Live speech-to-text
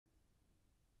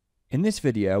In this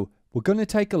video, we're going to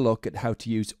take a look at how to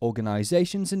use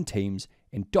organizations and teams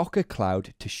in Docker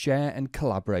Cloud to share and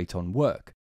collaborate on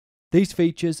work. These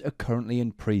features are currently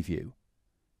in preview.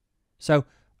 So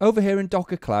over here in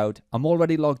Docker Cloud, I'm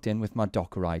already logged in with my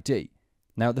Docker ID.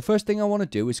 Now the first thing I want to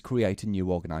do is create a new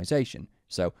organization.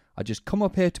 So I just come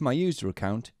up here to my user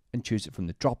account and choose it from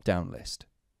the drop-down list.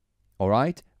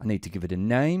 Alright, I need to give it a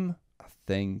name. I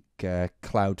think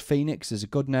Cloud Phoenix is a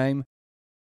good name.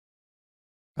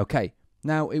 Okay,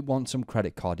 now it wants some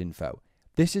credit card info.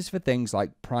 This is for things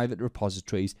like private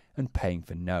repositories and paying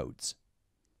for nodes.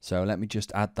 So let me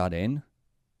just add that in.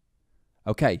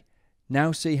 Okay,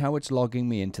 now see how it's logging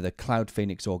me into the Cloud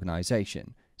Phoenix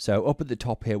organization. So up at the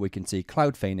top here we can see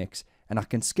Cloud Phoenix, and I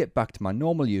can skip back to my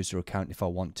normal user account if I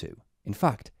want to. In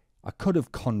fact, I could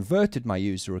have converted my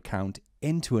user account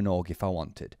into an org if I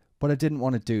wanted, but I didn't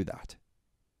want to do that.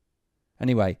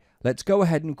 Anyway, let's go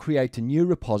ahead and create a new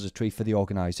repository for the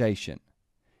organization.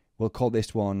 We'll call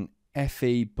this one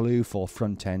FE Blue for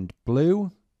front-end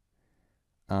blue,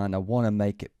 and I want to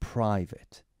make it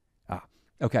private.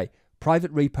 Okay,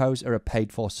 private repos are a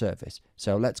paid-for service,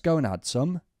 so let's go and add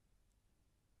some.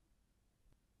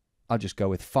 I'll just go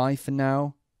with 5 for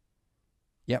now.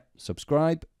 Yep,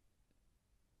 subscribe.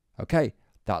 Okay,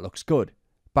 that looks good.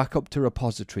 Back up to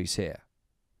repositories here.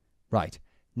 Right,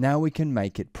 now we can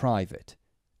make it private.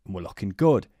 And we're looking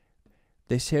good.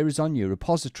 This here is our new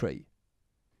repository.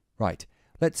 Right,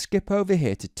 let's skip over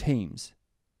here to teams.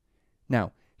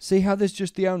 Now, see how there's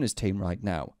just the owners team right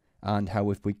now, and how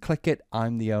if we click it,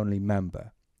 I'm the only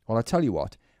member. Well, I tell you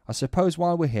what, I suppose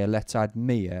while we're here, let's add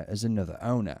Mia as another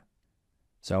owner.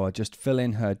 So I'll just fill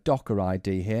in her Docker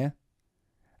ID here.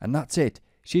 And that's it.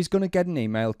 She's going to get an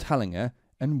email telling her,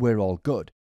 and we're all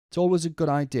good. It's always a good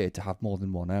idea to have more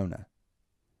than one owner.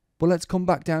 But let's come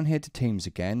back down here to teams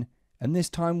again, and this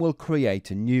time we'll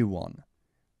create a new one.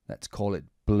 Let's call it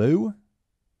Blue.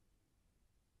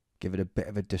 Give it a bit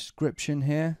of a description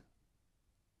here.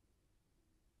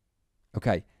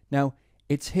 Okay, now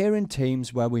it's here in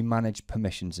Teams where we manage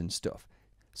permissions and stuff.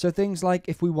 So things like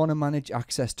if we want to manage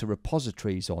access to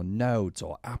repositories or nodes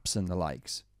or apps and the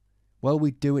likes. Well, we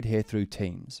do it here through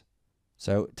Teams.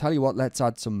 So tell you what, let's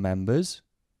add some members.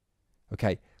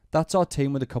 Okay, that's our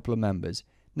team with a couple of members.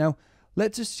 Now,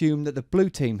 let's assume that the Blue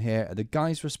team here are the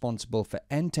guys responsible for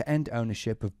end-to-end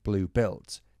ownership of Blue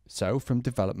builds. So from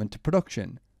development to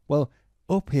production. Well,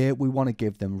 up here we want to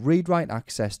give them read-write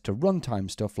access to runtime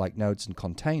stuff like nodes and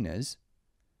containers.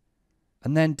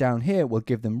 And then down here we'll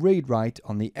give them read-write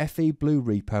on the FE Blue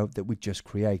repo that we just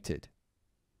created.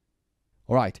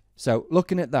 Alright, so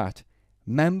looking at that,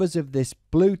 members of this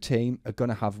Blue team are going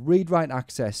to have read-write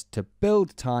access to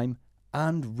build time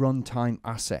and runtime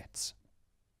assets.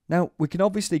 Now, we can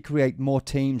obviously create more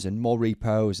teams and more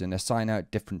repos and assign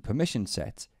out different permission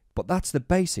sets, but that's the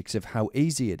basics of how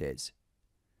easy it is.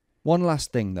 One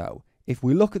last thing though, if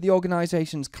we look at the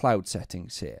organization's cloud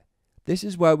settings here, this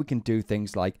is where we can do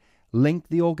things like link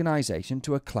the organization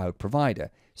to a cloud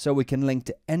provider, so we can link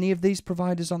to any of these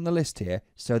providers on the list here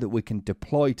so that we can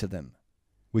deploy to them.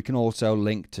 We can also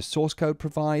link to source code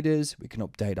providers, we can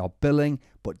update our billing,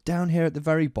 but down here at the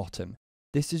very bottom,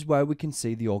 this is where we can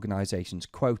see the organization's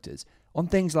quotas on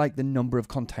things like the number of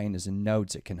containers and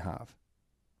nodes it can have.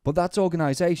 But that's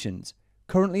organizations,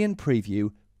 currently in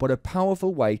preview, but a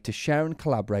powerful way to share and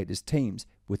collaborate as teams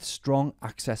with strong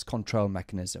access control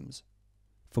mechanisms.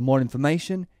 For more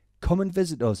information, come and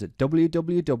visit us at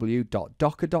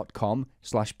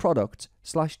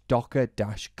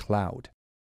www.docker.com/product/docker-cloud.